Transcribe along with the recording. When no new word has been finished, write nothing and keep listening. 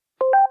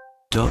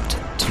Dot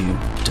to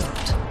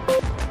dot.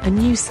 A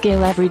new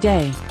skill every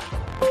day.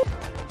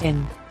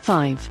 In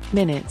 5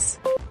 minutes.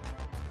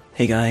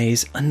 Hey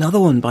guys, another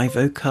one by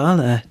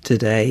Vocala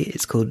today.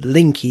 It's called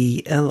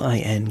Linkee,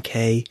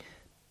 Linkee.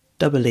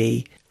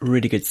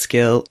 Really good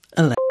skill.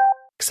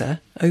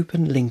 Alexa,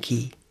 open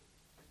Linkee.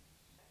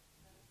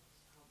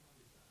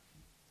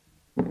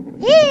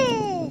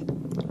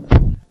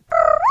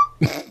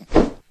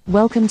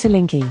 Welcome to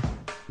Linkee.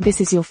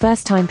 This is your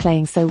first time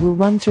playing, so we'll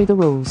run through the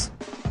rules.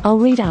 I'll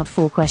read out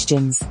 4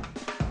 questions.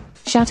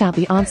 Shout out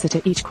the answer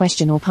to each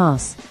question or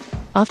pass.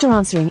 After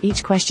answering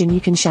each question, you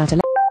can shout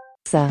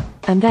Alexa,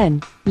 and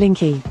then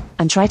Linkee,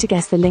 and try to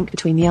guess the link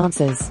between the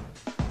answers.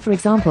 For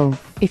example,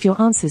 if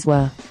your answers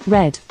were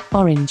red,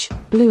 orange,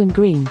 blue and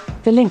green,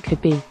 the link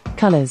could be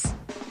colors.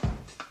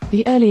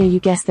 The earlier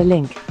you guess the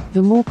link,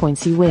 the more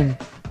points you win.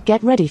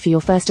 Get ready for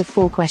your first of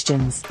 4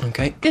 questions.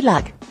 Okay. Good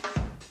luck.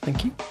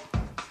 Thank you.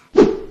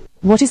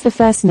 What is the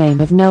first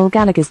name of Noel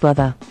Gallagher's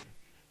brother?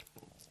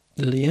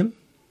 Liam?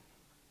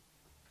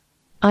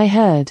 I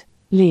heard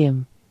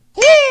Liam.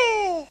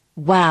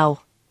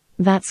 Wow.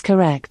 That's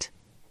correct.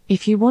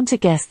 If you want to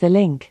guess the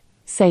link,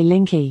 say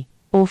Linkee,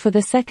 or for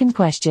the second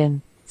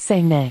question,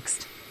 say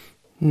next.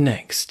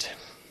 Next.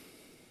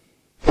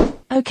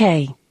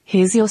 Okay,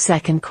 here's your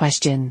second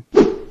question.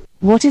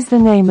 What is the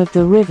name of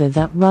the river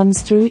that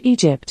runs through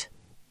Egypt?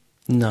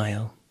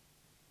 Nile.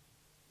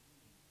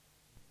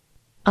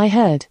 I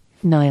heard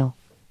Nile.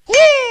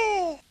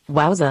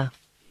 Wowza.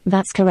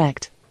 That's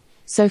correct.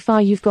 So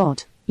far you've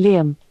got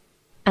Liam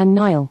and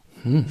Nile.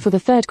 For the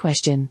third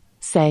question,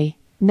 say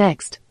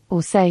next,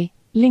 or say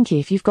Linkee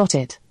if you've got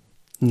it.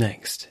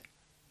 Next.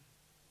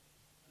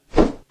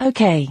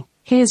 Okay,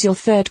 here's your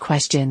third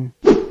question.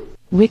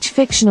 Which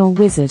fictional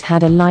wizard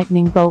had a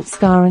lightning bolt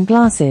scar and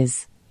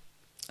glasses?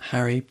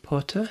 Harry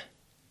Potter?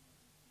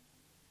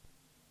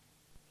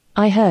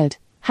 I heard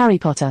Harry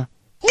Potter.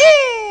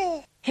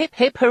 Hip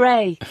hip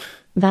hooray!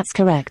 That's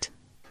correct.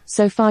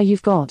 So far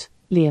you've got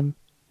Liam,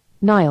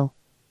 Nile,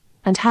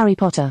 and Harry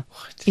Potter.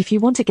 What? If you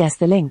want to guess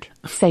the link,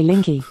 say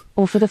Linkee,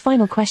 or for the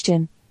final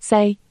question,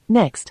 say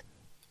next.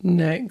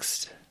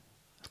 Next.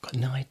 I've got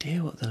no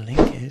idea what the link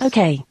is.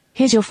 Okay,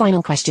 here's your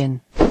final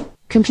question.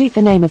 Complete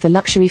the name of the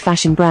luxury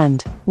fashion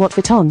brand. What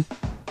Vuitton?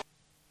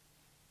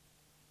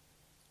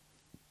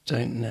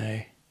 Don't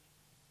know.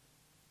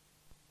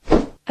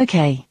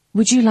 Okay,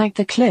 would you like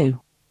the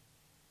clue?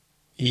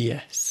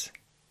 Yes.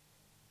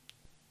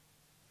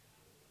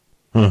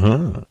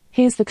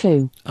 Here's the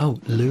clue. Oh,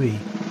 Louis.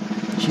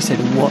 She said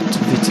what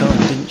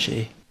Vuitton, didn't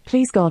she?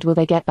 Please God, will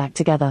they get back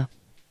together?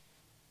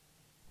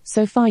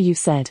 So far you've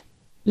said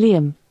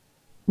Liam,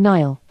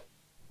 Nile,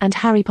 and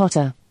Harry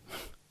Potter.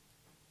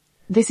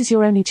 This is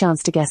your only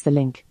chance to guess the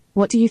link.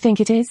 What do you think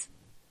it is?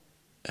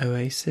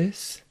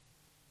 Oasis?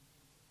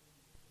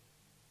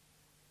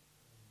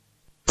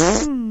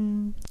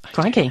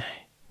 Crikey.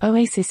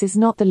 Oasis is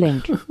not the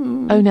link.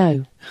 Oh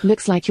no,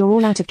 looks like you're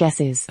all out of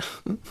guesses.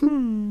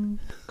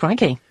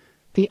 Crikey.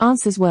 The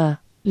answers were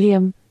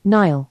Liam,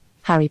 Nile,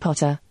 Harry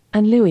Potter,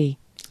 and Louis,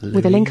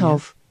 with a link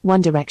of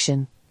One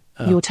Direction.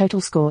 Your total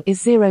score is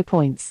 0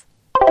 points.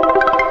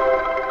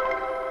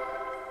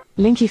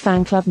 Linkee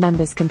Fan Club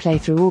members can play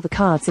through all the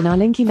cards in our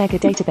Linkee Mega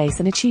database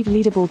and achieve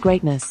leaderboard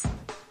greatness.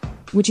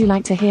 Would you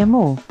like to hear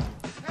more?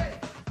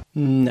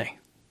 No.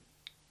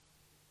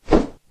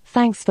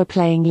 Thanks for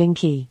playing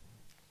Linkee.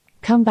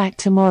 Come back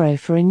tomorrow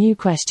for a new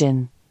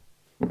question.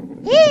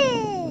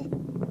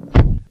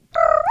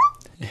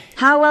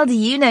 How well do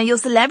you know your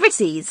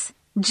celebrities?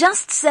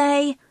 Just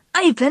say,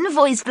 open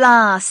Voice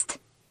Blast.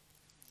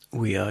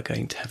 We are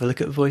going to have a look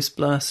at Voice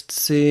Blast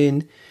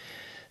soon.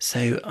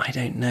 So, I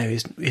don't know,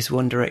 is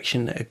One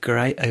Direction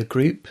a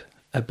group?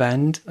 A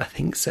band? I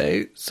think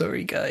so.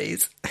 Sorry,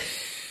 guys.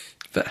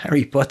 But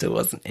Harry Potter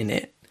wasn't in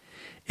it.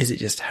 Is it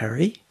just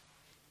Harry?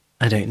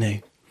 I don't know.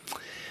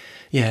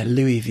 Yeah,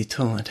 Louis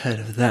Vuitton, I'd heard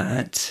of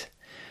that.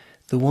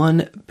 The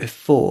one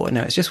before,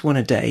 now it's just one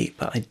a day,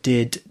 but I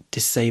did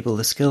disable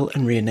the skill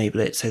and re-enable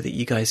it so that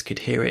you guys could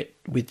hear it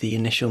with the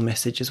initial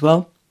message as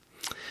well.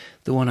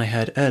 The one I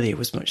heard earlier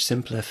was much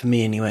simpler for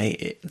me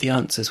anyway. The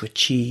answers were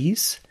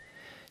cheese,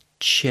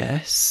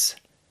 chess,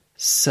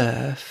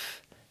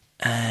 surf,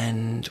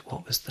 and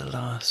what was the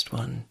last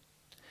one?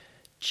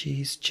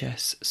 Cheese,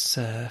 chess,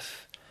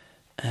 surf,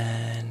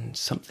 and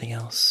something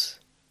else.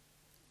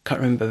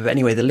 Can't remember, but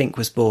anyway, the link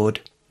was board,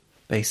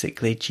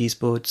 basically. Cheese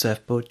board,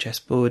 surfboard,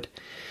 chessboard.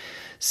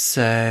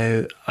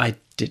 So I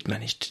did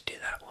manage to do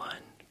that one.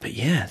 But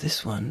yeah,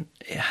 this one,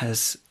 it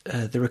has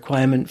the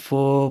requirement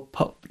for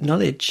pop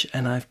knowledge,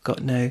 and I've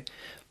got no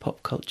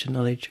pop culture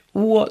knowledge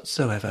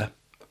whatsoever.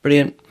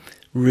 Brilliant.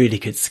 Really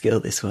good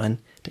skill, this one,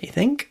 don't you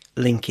think?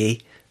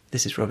 Linkee,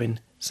 this is Robin,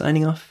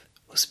 signing off.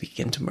 We'll speak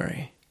again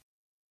tomorrow.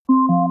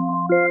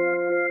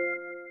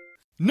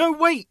 No,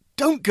 wait,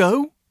 don't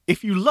go.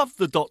 If you love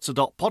the Dot to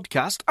Dot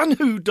podcast, and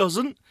who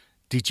doesn't,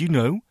 did you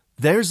know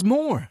there's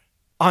more?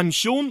 I'm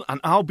Sean, and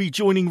I'll be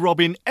joining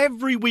Robin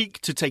every week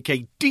to take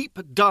a deep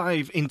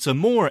dive into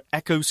more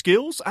Echo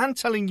skills and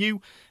telling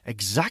you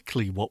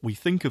exactly what we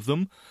think of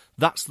them.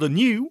 That's the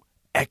new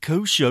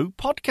Echo Show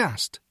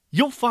Podcast.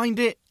 You'll find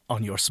it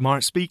on your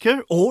smart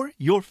speaker or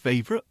your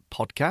favourite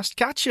podcast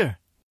catcher.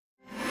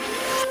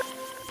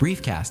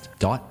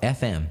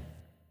 Briefcast.fm